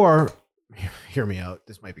 Or, hear me out.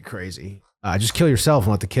 This might be crazy. Just kill yourself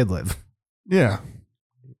and let the kid live. Yeah.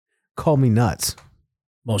 Call me nuts.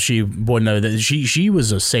 Well, she wouldn't have. She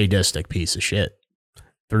was a sadistic piece of shit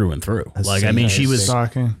through and through. Like, I mean, she was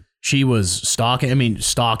stalking. She was stalking.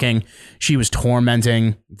 She was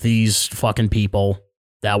tormenting these fucking people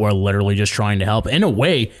that were literally just trying to help. In a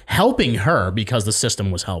way, helping her because the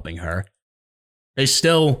system was helping her. They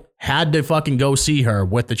still had to fucking go see her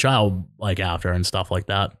with the child, like, after and stuff like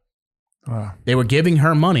that. Wow. They were giving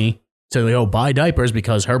her money to go buy diapers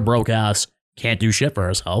because her broke ass can't do shit for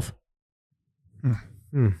herself.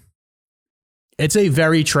 It's a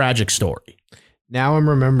very tragic story. Now I'm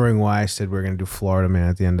remembering why I said we were going to do Florida Man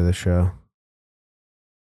at the end of the show.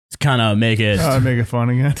 To kind of make it... make it fun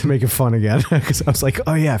again. To make it fun again. Because I was like,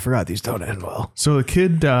 oh yeah, I forgot these don't end well. So the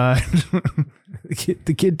kid died.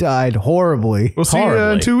 The kid died horribly. We'll see you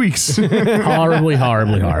in 2 weeks. horribly.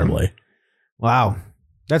 Wow.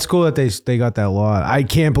 That's cool that they got that law. I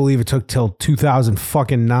can't believe it took till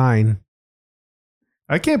 2009.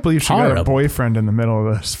 I can't believe she got a boyfriend in the middle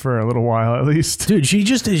of this for a little while at least. Dude, she's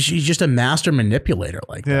just a master manipulator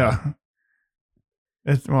like that.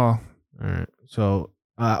 Yeah. All right. So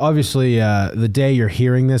obviously the day you're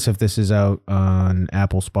hearing this, if this is out on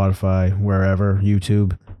Apple, Spotify, wherever,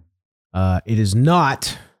 YouTube, it is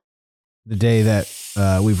not the day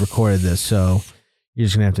that we've recorded this. So you're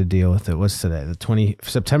just gonna have to deal with it. What's today?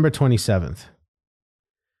 September 27th.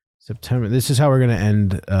 This is how we're gonna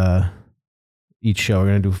end each show. We're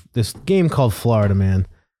going to do this game called Florida Man,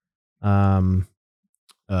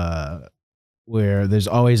 where there's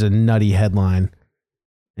always a nutty headline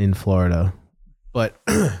in Florida. But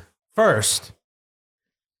first,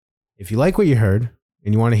 if you like what you heard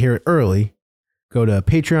and you want to hear it early, go to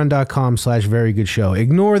patreon.com/verygoodshow.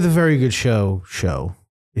 Ignore the Very Good Show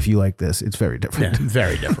if you like this. It's very different. Yeah,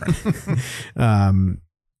 very different.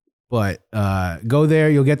 But go there.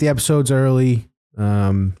 You'll get the episodes early.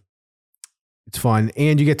 It's fun.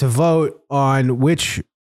 And you get to vote on which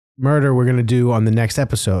murder we're going to do on the next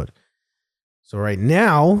episode. So right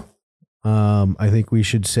now, I think we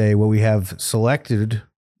should say what we have selected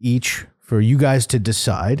each for you guys to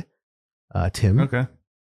decide. Tim. Okay.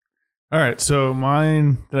 All right. So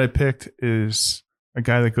mine that I picked is a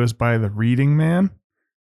guy that goes by the Reading Man.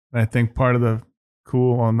 And I think part of the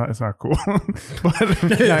it's not cool. But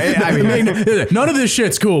I mean, none of this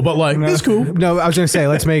shit's cool, but like, it's cool. No, I was going to say,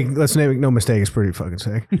 let's make no mistake. It's pretty fucking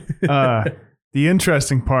sick. The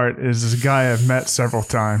interesting part is this guy I've met several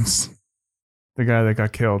times. The guy that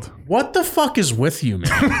got killed. What the fuck is with you,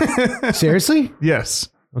 man? Seriously? Yes.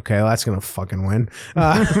 Okay, well, that's going to fucking win.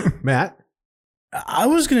 Matt? I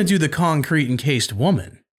was going to do the concrete encased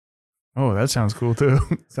woman. Oh, that sounds cool too.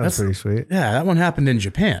 Sounds pretty sweet. Yeah, that one happened in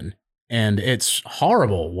Japan. And it's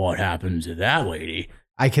horrible what happened to that lady.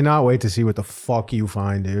 I cannot wait to see what the fuck you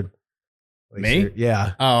find, dude. Like, me?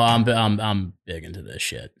 Yeah. Oh, I'm big into this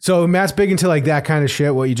shit. So Matt's big into like that kind of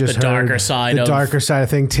shit. What you just the heard, darker side, the darker side of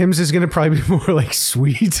thing. Tim's is gonna probably be more like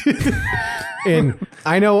sweet. And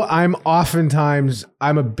I know I'm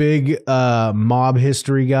a big mob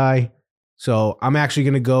history guy. So I'm actually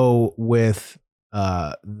gonna go with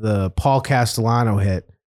the Paul Castellano hit.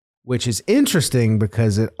 Which is interesting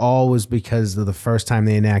because it all was because of the first time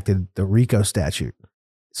they enacted the RICO statute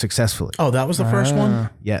successfully. Oh, that was the first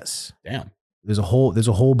one? Yes. Damn. There's a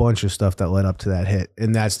whole bunch of stuff that led up to that hit.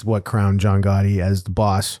 And that's what crowned John Gotti as the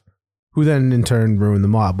boss, who then in turn ruined the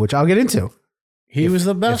mob, which I'll get into. He was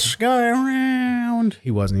the best guy around.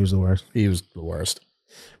 He wasn't. He was the worst. He was the worst.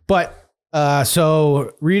 But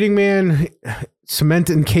so Reading Man,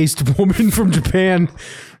 cement encased woman from Japan,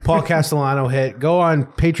 Paul Castellano hit. Go on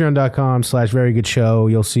patreon.com/verygoodshow.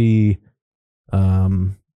 You'll see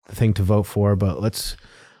the thing to vote for. But let's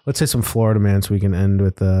hit some Florida Man so we can end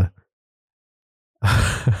with the.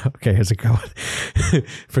 Okay, here's it going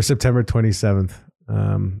for September 27th.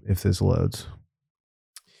 If this loads.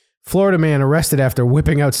 Florida man arrested after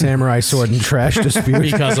whipping out samurai sword in trash dispute.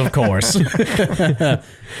 Because of course.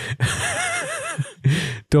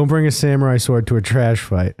 Don't bring a samurai sword to a trash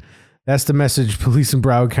fight. That's the message police in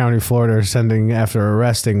Broward County, Florida are sending after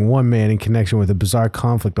arresting one man in connection with a bizarre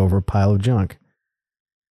conflict over a pile of junk.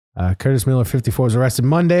 Curtis Miller, 54, was arrested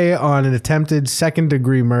Monday on an attempted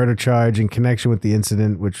second-degree murder charge in connection with the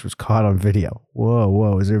incident, which was caught on video.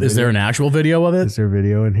 Whoa. Is there an actual video of it? Is there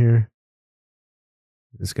video in here?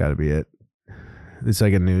 This got to be it. It's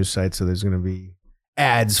like a news site, so there's going to be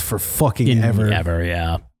ads for fucking ever. Ever,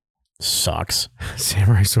 yeah. Sucks.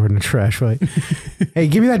 Samurai sword in a trash fight. Hey,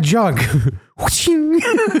 give me that junk. You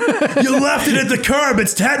left it at the curb.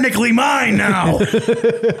 It's technically mine now.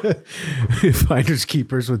 Finders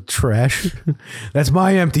keepers with trash. That's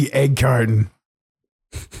my empty egg carton.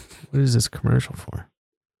 What is this commercial for?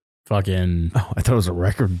 Fucking. Oh, I thought it was a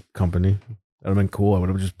record company. That would have been cool. I would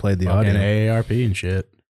have just played the audio. AARP and shit.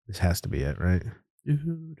 This has to be it, right?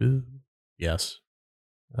 Yes.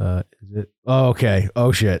 Is it? Oh, okay.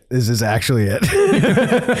 Oh shit. This is actually it.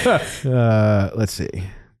 Let's see.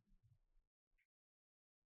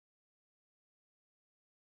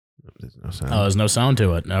 There's no sound. Oh, there's no sound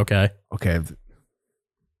to it. Okay. Okay. All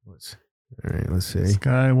right. Let's see. This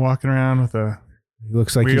guy walking around with a He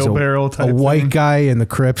looks like he's wheelbarrow a type white thing. guy in the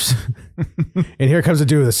Crips. And here comes a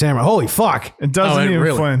dude with a samurai. Holy fuck. It doesn't even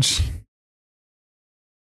really? flinch.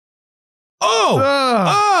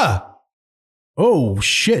 Oh! Oh,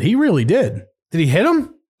 shit. He really did. Did he hit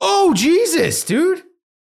him? Oh, Jesus, dude.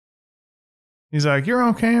 He's like, you're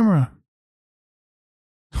on camera.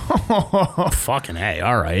 Fucking A.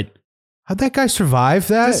 All right. How'd that guy survive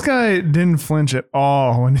that? This guy didn't flinch at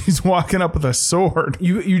all when he's walking up with a sword.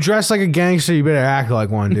 You dress like a gangster, you better act like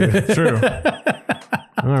one, dude. True.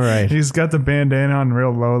 All right. He's got the bandana on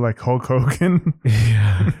real low like Hulk Hogan.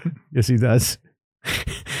 Yeah. Yes, he does.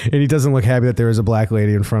 And he doesn't look happy that there is a black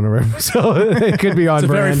lady in front of him. So it could be on It's a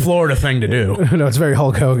brand. very Florida thing to do. No, it's very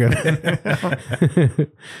Hulk Hogan.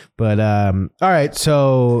 But all right,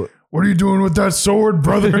 so What are you doing with that sword,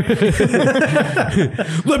 brother?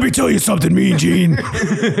 let me tell you something, Mean Gene.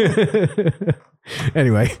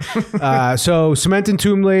 Anyway, so Cement and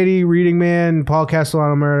Tomb Lady, Reading Man, Paul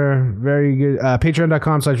Castellano Murder, very good.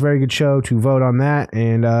 Patreon.com/verygood show to vote on that,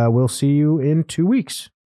 and we'll see you in 2 weeks.